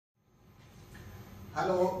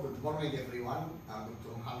Hello, good morning everyone. I'm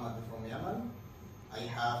Dr. Muhammad from Yemen. I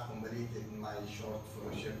have completed my short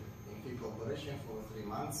fellowship in FICO operation for 3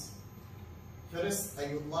 months. First,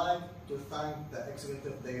 I would like to thank the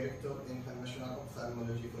Executive Director International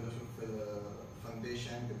Ophthalmology Fellowship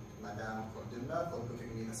Foundation, Madame Cordilla, for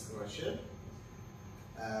giving me the scholarship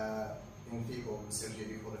in FICO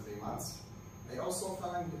surgery for 3 months. I also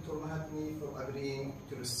thank Dr. Mahatme for agreeing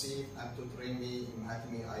to receive and to train me in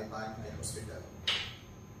Mahatme Eye Bank Eye Hospital.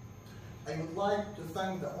 I would like to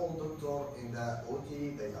thank the all doctors in the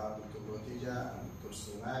OT. They are Dr. Rotija and Dr.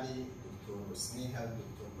 Sunali, Dr. Snehal,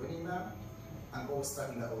 Dr. Bunima, and all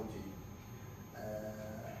staff in the OT.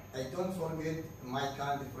 I don't forget my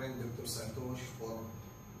kind friend Dr. Santosh for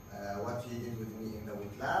what he did with me in the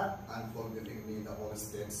wet lab and for giving me the whole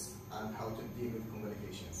steps and how to deal with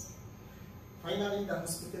complications. Finally, the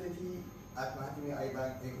hospitality at Mahatme Eye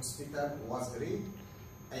Bank Eye Hospital was great.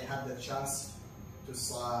 I had the chance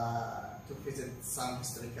to visit some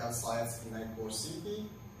historical sites in Nagpur city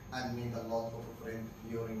and meet a lot of friends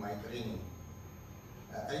during my training.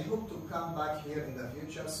 I hope to come back here in the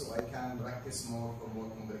future so I can practice more for more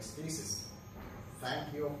complex cases.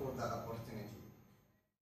 Thank you for the opportunity.